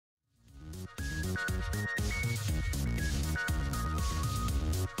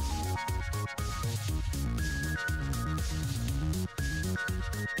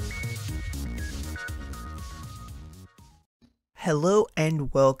Hello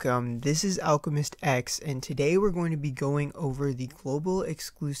and welcome. This is Alchemistexe, and today we're going to be going over the global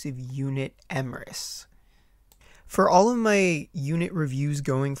exclusive unit Emrys. For all of my unit reviews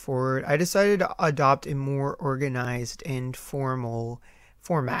going forward, I decided to adopt a more organized and formal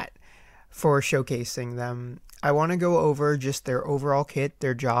format for showcasing them. I want to go over just their overall kit,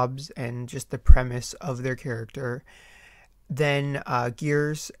 their jobs, and just the premise of their character. Then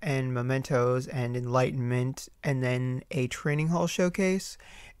gears and mementos and enlightenment, and then a training hall showcase,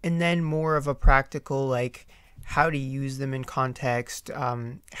 and then more of a practical, like how to use them in context,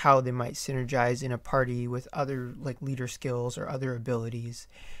 how they might synergize in a party with other like leader skills or other abilities.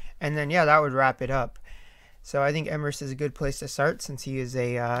 And then yeah, that would wrap it up. So I think Emrys is a good place to start since he is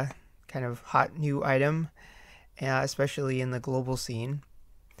a kind of hot new item, especially in the global scene.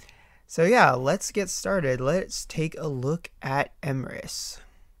 So yeah, let's get started. Let's take a look at Emrys.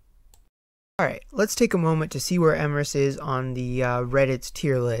 Alright, let's take a moment to see where Emrys is on the Reddit's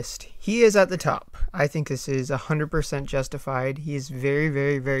tier list. He is at the top. I think this is 100% justified. He is very,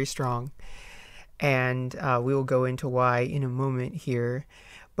 very, very strong. And we will go into why in a moment here.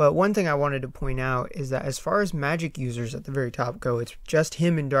 But one thing I wanted to point out is that as far as magic users at the very top go, it's just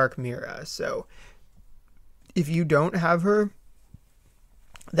him and Dark Mira. So if you don't have her,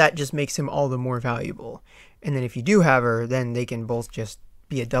 that just makes him all the more valuable. And then if you do have her, then they can both just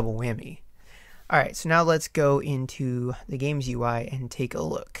be a double whammy. Alright, so now let's go into the game's UI and take a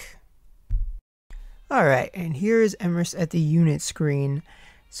look. Alright, and here is Emrys at the unit screen.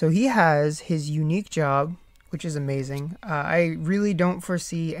 So he has his unique job, which is amazing. I really don't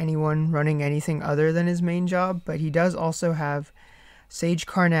foresee anyone running anything other than his main job, but he does also have Sage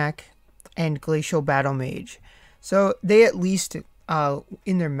Karnak and Glacial Battle Mage. So they at least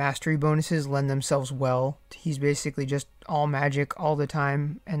in their mastery bonuses lend themselves well. He's basically just all magic all the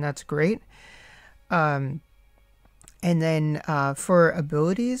time, and that's great. And then for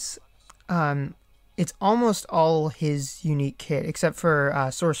abilities, it's almost all his unique kit, except for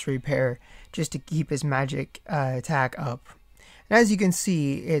Sorcery Pair, just to keep his magic attack up. And as you can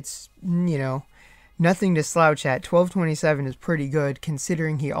see, it's, you know, nothing to slouch at. 1227 is pretty good,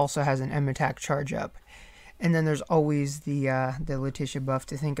 considering he also has an M attack charge up. And then there's always the Letitia buff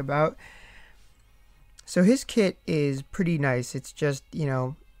to think about. So his kit is pretty nice. It's just, you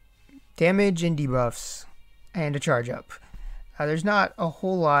know, damage and debuffs and a charge up. There's not a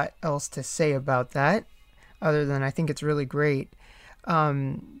whole lot else to say about that, other than I think it's really great.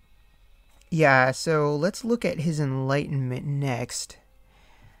 Yeah, so let's look at his enlightenment next.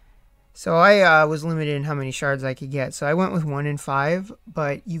 So I was limited in how many shards I could get, so I went with 1 in 5,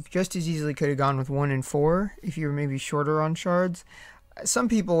 but you just as easily could have gone with 1 in 4 if you were maybe shorter on shards. Some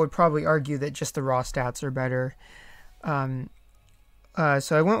people would probably argue that just the raw stats are better.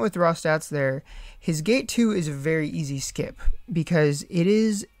 So I went with raw stats there. His gate 2 is a very easy skip because it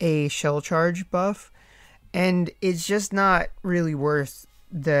is a shell charge buff, and it's just not really worth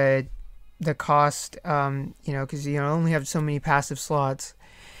the cost, you know, because you only have so many passive slots.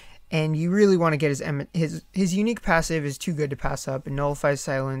 And you really want to get his unique passive is too good to pass up. It nullifies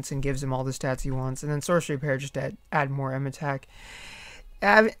silence and gives him all the stats he wants. And then Sorcery Pair just to add more M attack.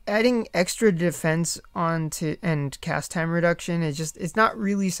 Adding extra defense onto and cast time reduction is just, it's not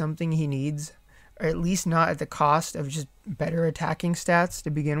really something he needs. Or at least not at the cost of just better attacking stats to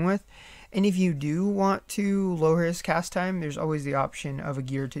begin with. And if you do want to lower his cast time, there's always the option of a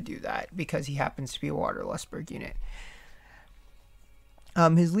gear to do that, because he happens to be a Water Lustberg unit.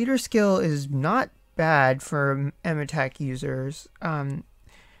 His leader skill is not bad for M attack users,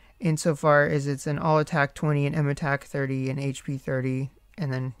 insofar as it's an all attack 20 and M attack 30 and HP 30,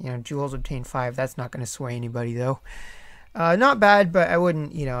 and then, you know, jewels obtain 5. That's not going to sway anybody though. Not bad, but I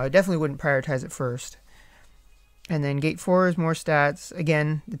wouldn't, you know, I definitely wouldn't prioritize it first. And then gate 4 is more stats.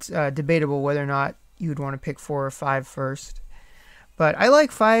 Again, it's debatable whether or not you would want to pick 4 or 5 first. But I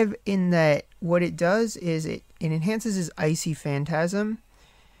like 5 in that what it does is it enhances his Icy Phantasm.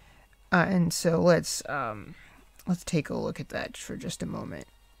 And so let's take a look at that for just a moment.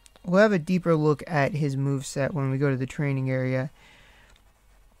 We'll have a deeper look at his moveset when we go to the training area.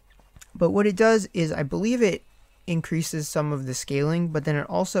 But what it does is, I believe it increases some of the scaling, but then it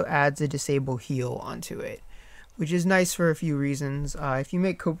also adds a Disable Heal onto it, which is nice for a few reasons. If you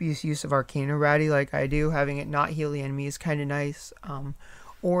make copious use of Arcana Ratty like I do, having it not heal the enemy is kind of nice.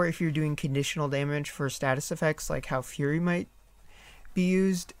 Or if you're doing conditional damage for status effects like how Fury might be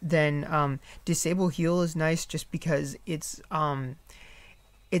used, then Disable Heal is nice just because it's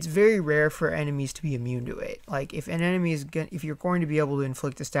very rare for enemies to be immune to it. Like if an enemy is if you're going to be able to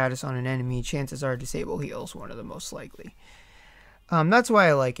inflict a status on an enemy, chances are Disable Heal is one of the most likely. That's why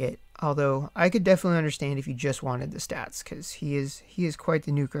I like it. Although I could definitely understand if you just wanted the stats, because he is quite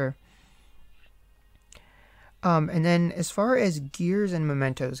the nuker. And then as far as gears and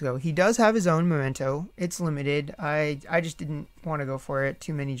mementos go, he does have his own memento. It's limited. I just didn't want to go for it.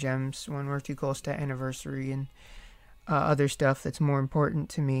 Too many gems when we're too close to anniversary and other stuff that's more important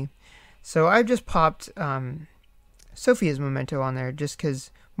to me. So I just popped Sophia's memento on there just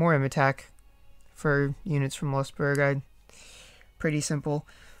because more M attack for units from Lustberg. Pretty simple.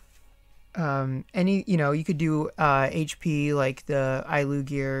 You could do HP like the Ailu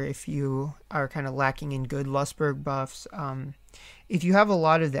gear if you are kind of lacking in good Lustberg buffs. If you have a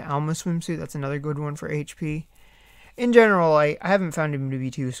lot of the Alma swimsuit, that's another good one for HP. In general, I haven't found him to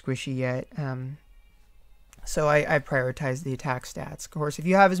be too squishy yet. So I prioritize the attack stats. Of course, if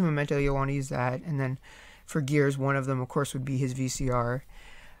you have his memento, you'll want to use that. And then for gears, one of them, of course, would be his VCR.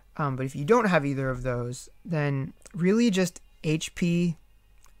 But if you don't have either of those, then really just HP,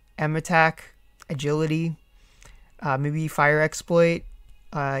 M attack, agility, maybe fire exploit.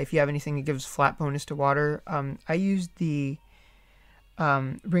 If you have anything that gives flat bonus to water. I used the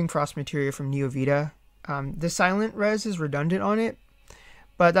ring frost materia from Neo Vita. The silent res is redundant on it,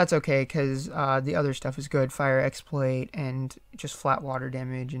 but that's okay because the other stuff is good. Fire exploit and just flat water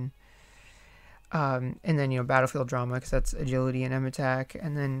damage, and then battlefield drama because that's agility and M attack.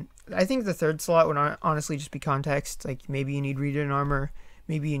 And then I think the third slot would honestly just be context. Like maybe you need Regen armor.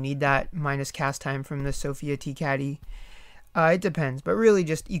 Maybe you need that minus cast time from the Sophia T-Caddy. It depends, but really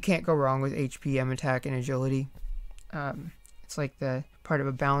just you can't go wrong with HP, M attack, and agility. It's like the part of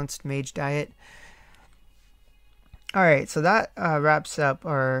a balanced mage diet. Alright, so that wraps up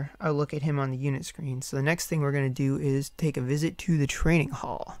our look at him on the unit screen. So the next thing we're going to do is take a visit to the training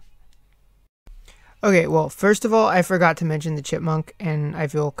hall. Okay, well, first of all, I forgot to mention the Chipmunk, and I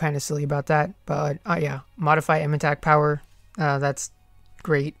feel kind of silly about that. But yeah, modify M attack power. That's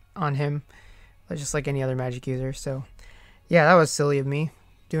great on him, just like any other magic user. So yeah, that was silly of me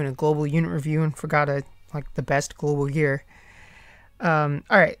doing a global unit review and forgot like the best global gear.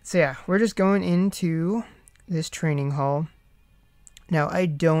 Alright, so yeah, we're just going into this training hall. Now I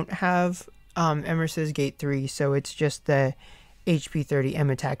don't have Emrys's gate 3, so it's just the HP 30, M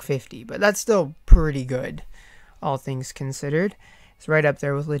attack 50, but that's still pretty good, all things considered. It's right up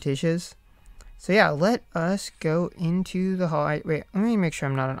there with Letitia's. So yeah, let us go into the hall. Wait, let me make sure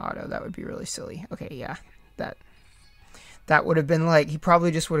I'm not an auto. That would be really silly. Okay, yeah, that would have been like, he probably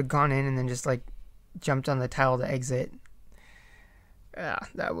just would have gone in and then just like jumped on the tile to exit. Yeah,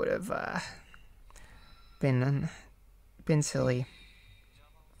 that would have been silly.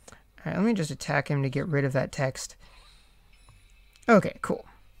 Alright, let me just attack him to get rid of that text. Okay, cool.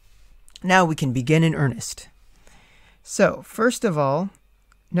 Now we can begin in earnest. So, first of all,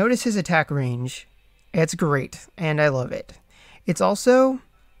 notice his attack range. It's great, and I love it. It's also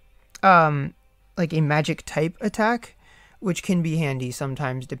like a magic type attack, which can be handy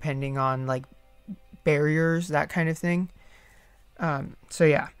sometimes depending on like barriers, that kind of thing. So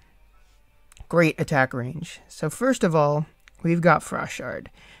yeah, great attack range. So first of all, we've got Frost Shard.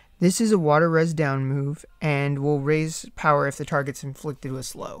 This is a water res down move and will raise power if the target's inflicted with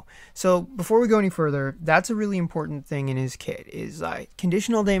slow. So before we go any further, that's a really important thing in his kit, is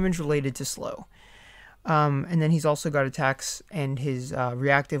conditional damage related to slow. And then he's also got attacks, and his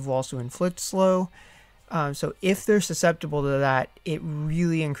reactive will also inflict slow. So if they're susceptible to that, it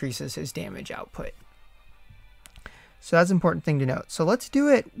really increases his damage output. So that's an important thing to note. So let's do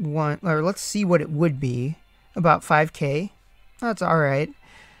it let's see what it would be. About 5k. That's alright.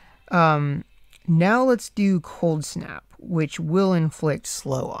 Now let's do Cold Snap, which will inflict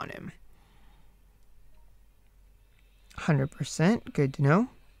slow on him. 100%, good to know.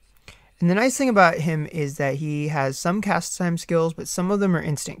 And the nice thing about him is that he has some cast time skills, but some of them are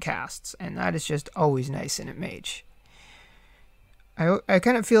instant casts, and that is just always nice in a mage. I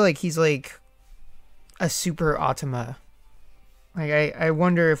kind of feel like he's like a super Automa. Like I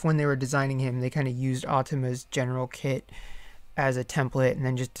wonder if when they were designing him, they kind of used Automa's general kit as a template and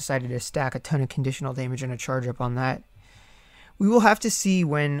then just decided to stack a ton of conditional damage and a charge up on that. We will have to see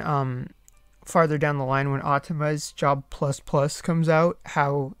when farther down the line, when Automa's Job Plus Plus comes out,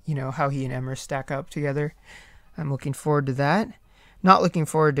 how he and Emrys stack up together. I'm looking forward to that. Not looking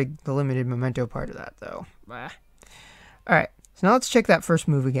forward to the limited memento part of that though. Alright, so now let's check that first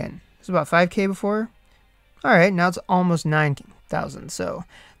move again. It was about 5k before. Alright, now it's almost 9,000, so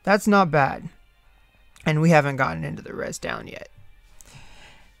that's not bad. And we haven't gotten into the res down yet.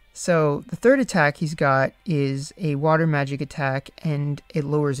 So the third attack he's got is a water magic attack, and it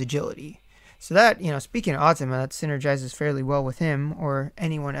lowers agility. So that, speaking of Automa, that synergizes fairly well with him or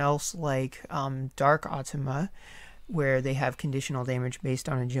anyone else like Dark Automa, where they have conditional damage based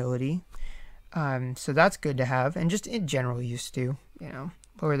on agility. So that's good to have, and just in general use too. You know,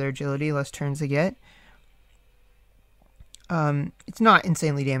 lower their agility, less turns they get. It's not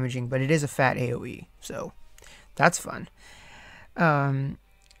insanely damaging, but it is a fat AoE, so that's fun.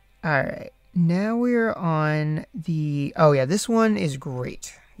 Alright, now we're on the... Oh yeah, this one is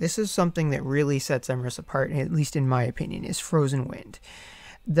great. This is something that really sets Emrys apart, at least in my opinion, is Frozen Wind.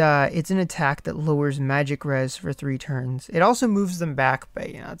 It's an attack that lowers magic res for 3 turns. It also moves them back, but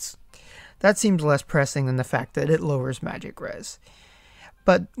you know, that seems less pressing than the fact that it lowers magic res.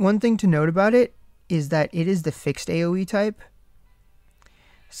 But one thing to note about it is that it is the fixed AoE type.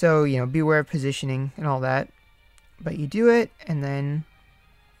 So, you know, beware of positioning and all that. But you do it, and then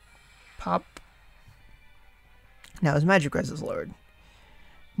pop. Now his magic res is lowered.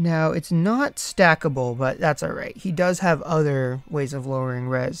 Now, it's not stackable, but that's alright. He does have other ways of lowering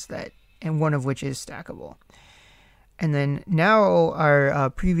res, and one of which is stackable. And then now our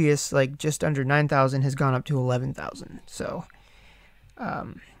previous, like, just under 9,000 has gone up to 11,000. So,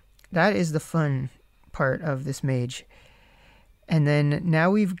 that is the fun part of this mage. And then now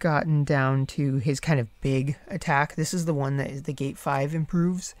we've gotten down to his kind of big attack. This is the one that is the Gate 5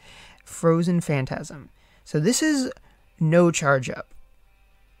 improves. Frozen Phantasm. So this is no charge up.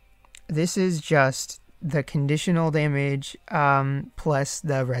 This is just the conditional damage plus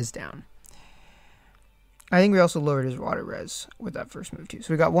the res down. I think we also lowered his water res with that first move too.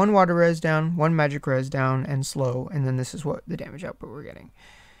 So we got 1 water res down, 1 magic res down, and slow. And then this is what the damage output we're getting.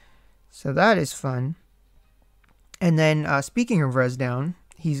 So that is fun. And then speaking of res down,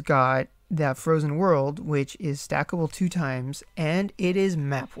 he's got that Frozen World, which is stackable 2 times, and it is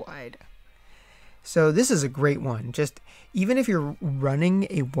map wide. So this is a great one. Just even if you're running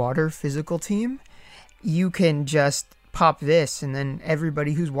a water physical team, you can just pop this, and then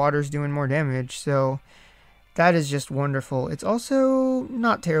everybody whose water's doing more damage. So that is just wonderful. It's also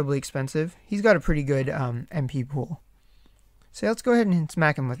not terribly expensive. He's got a pretty good MP pool. So let's go ahead and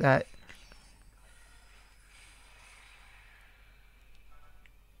smack him with that.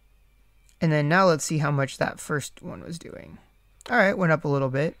 And then now let's see how much that first one was doing. Alright, went up a little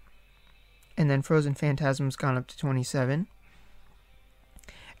bit. And then Frozen Phantasm's gone up to 27.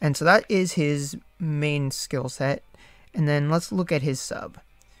 And so that is his main skill set. And then let's look at his sub.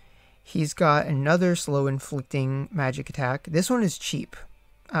 He's got another slow inflicting magic attack. This one is cheap.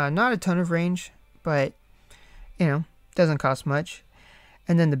 Not a ton of range, but, you know, doesn't cost much.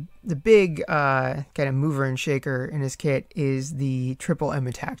 And then the big kind of mover and shaker in his kit is the triple M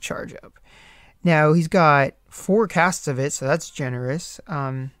attack charge up. Now, he's got 4 casts of it, so that's generous.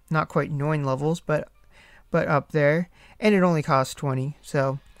 Not quite 9 levels, but up there. And it only costs 20,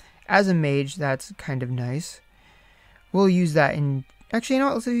 so as a mage, that's kind of nice. We'll use that in... Actually, you know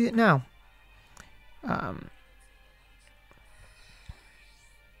what? Let's use it now.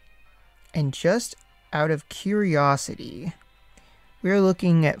 And just out of curiosity, we're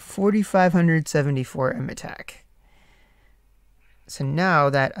looking at 4,574 M attack. So now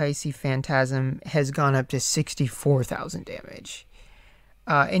that Icy Phantasm has gone up to 64,000 damage.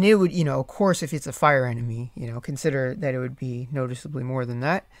 And it would, you know, of course, if it's a fire enemy, you know, consider that it would be noticeably more than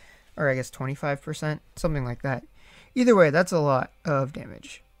that. Or I guess 25%, something like that. Either way, that's a lot of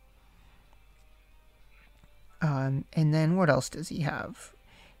damage. And then what else does he have?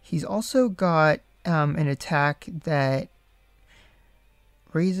 He's also got an attack that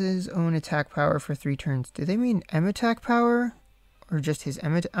raises own attack power for 3 turns. Do they mean M attack power? Or just his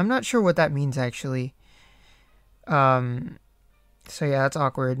M attack? I'm not sure what that means, actually. So yeah, that's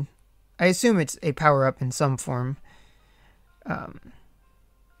awkward. I assume it's a power-up in some form.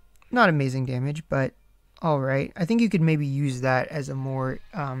 Not amazing damage, but alright. I think you could maybe use that as a more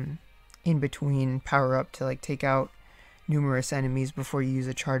in-between power-up to like take out numerous enemies before you use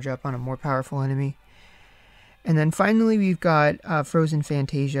a charge-up on a more powerful enemy. And then finally we've got Frozen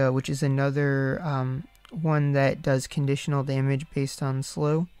Fantasia, which is another one that does conditional damage based on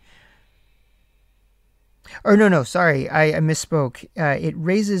slow. Or no, sorry, I misspoke. It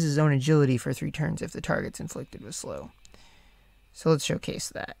raises his own agility for 3 turns if the target's inflicted with slow. So let's showcase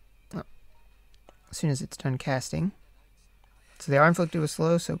that. Oh. As soon as it's done casting. So they are inflicted with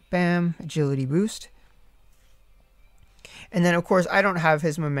slow, so bam, agility boost. And then, of course, I don't have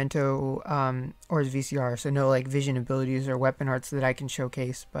his memento or his VCR, so no like vision abilities or weapon arts that I can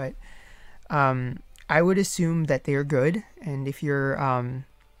showcase. But I would assume that they are good, and if you're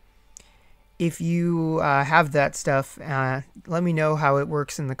if you have that stuff, let me know how it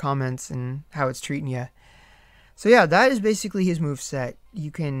works in the comments and how it's treating you. So yeah, that is basically his moveset.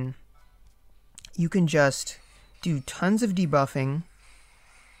 You can just do tons of debuffing.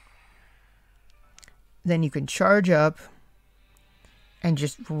 then you can charge up and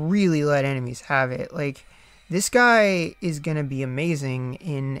just really let enemies have it. Like, this guy is going to be amazing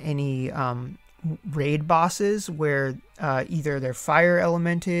in any raid bosses where either they're fire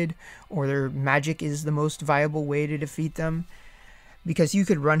elemented or their magic is the most viable way to defeat them. Because you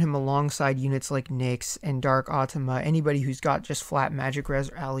could run him alongside units like Nyx and Dark Automa, anybody who's got just flat magic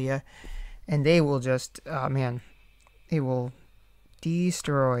res or Alia, and they will just, man, they will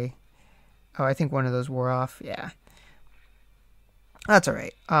destroy. Oh, I think one of those wore off. Yeah. That's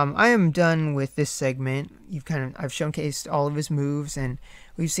alright. I am done with this segment. I've showcased all of his moves, and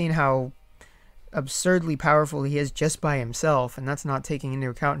we've seen how absurdly powerful he is just by himself, and that's not taking into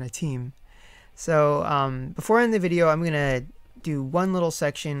account in a team. So, before I end the video, I'm gonna do one little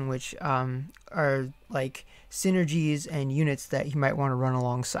section which are like synergies and units that you might want to run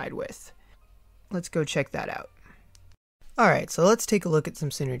alongside with. Let's go check that out. Alright, so let's take a look at some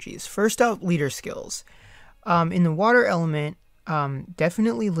synergies. First up, leader skills. In the water element,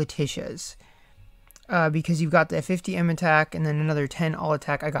 definitely Letitia's, because you've got the 50 M attack and then another 10 all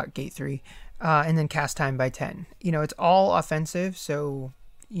attack. I got gate 3, and then cast time by 10. You know, it's all offensive, so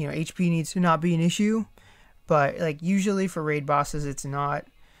you know HP needs to not be an issue. But like usually for raid bosses it's not.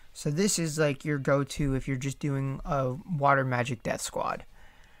 So this is like your go-to if you're just doing a water magic death squad.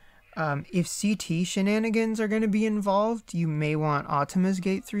 If CT shenanigans are going to be involved, you may want Automa's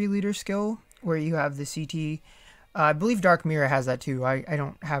gate 3 leader skill, where you have the CT. I believe Dark Mira has that too. I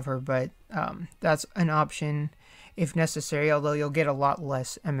don't have her, but that's an option if necessary, although you'll get a lot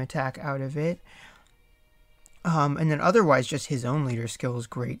less M attack out of it. And then otherwise just his own leader skill is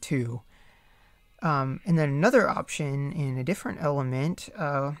great too. And then another option in a different element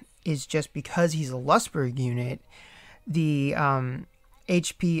is just because he's a Lustberg unit, the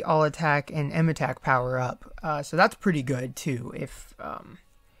HP, all attack, and M attack power up. So that's pretty good too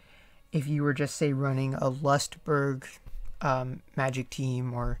if you were just say running a Lustberg magic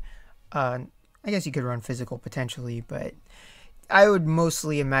team, or I guess you could run physical potentially, but I would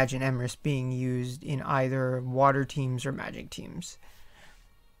mostly imagine Emrys being used in either water teams or magic teams.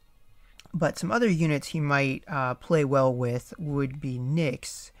 But some other units he might play well with would be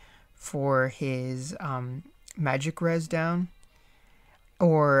Nyx for his magic res down,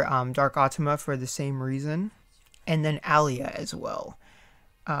 or Dark Automa for the same reason, and then Alia as well.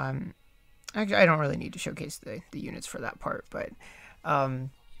 Actually, I don't really need to showcase the units for that part, but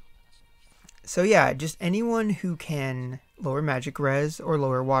so yeah, just anyone who can lower magic res or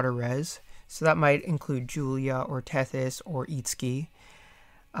lower water res. So that might include Julia or Tethys or Itsuki.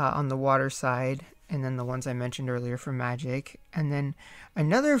 On the water side, and then the ones I mentioned earlier for magic. And then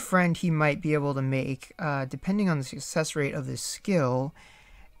another friend he might be able to make, depending on the success rate of this skill,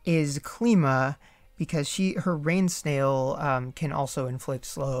 is Klima, because her rain snail can also inflict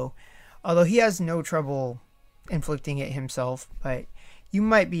slow, although he has no trouble inflicting it himself, but you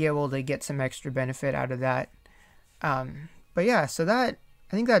might be able to get some extra benefit out of that. But yeah, so I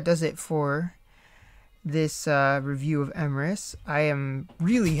think that does it for this review of Emrys. I am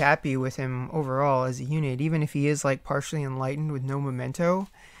really happy with him overall as a unit, even if he is like partially enlightened with no memento.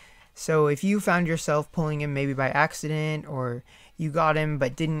 So if you found yourself pulling him maybe by accident, or you got him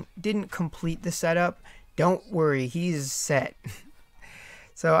but didn't complete the setup, don't worry, he's set.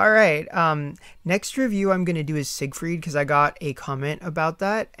 So alright, next review I'm going to do is Siegfried, because I got a comment about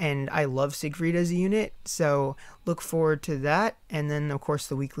that, and I love Siegfried as a unit, so look forward to that, and then of course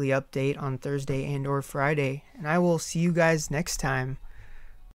the weekly update on Thursday and or Friday, and I will see you guys next time.